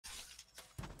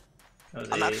That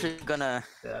was I'm a, actually gonna.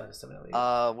 yeah, that was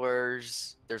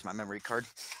 708. There's my memory card.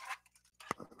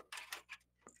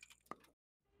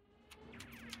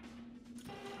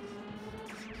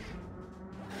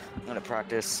 I'm gonna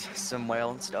practice some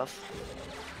whale and stuff.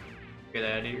 Get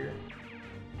out of here.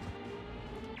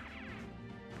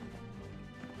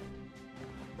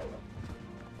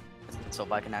 So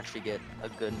if I can actually get a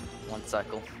good one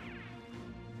cycle.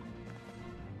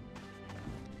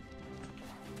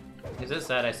 Is it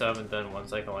sad I still haven't done one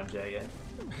cycle on Jay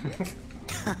yet?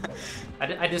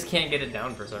 I just can't get it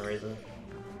down for some reason.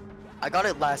 I got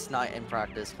it last night in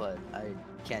practice, but I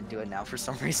can't do it now for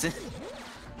some reason.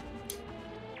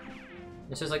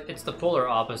 It's just like, it's the polar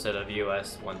opposite of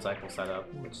US one cycle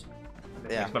setup, which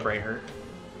makes my brain hurt.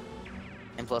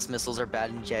 And plus missiles are bad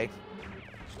in J.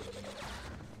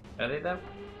 Are they that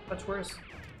much worse?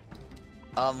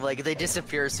 Like they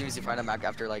disappear as soon as you find them back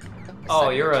after like. Oh,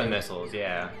 Euro missiles,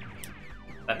 yeah.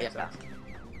 That makes sense.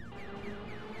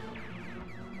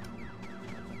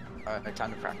 Alright,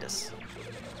 time to practice.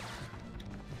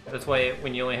 That's why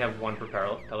when you only have one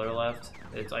propeller left,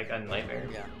 it's like a nightmare.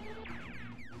 Yeah.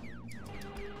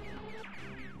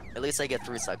 At least I get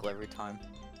 3 cycle every time.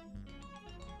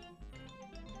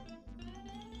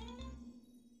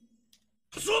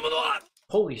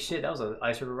 Holy shit, that was an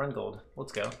Ice River Run Gold.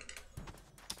 Let's go.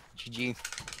 GG.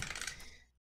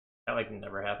 That like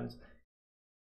never happens.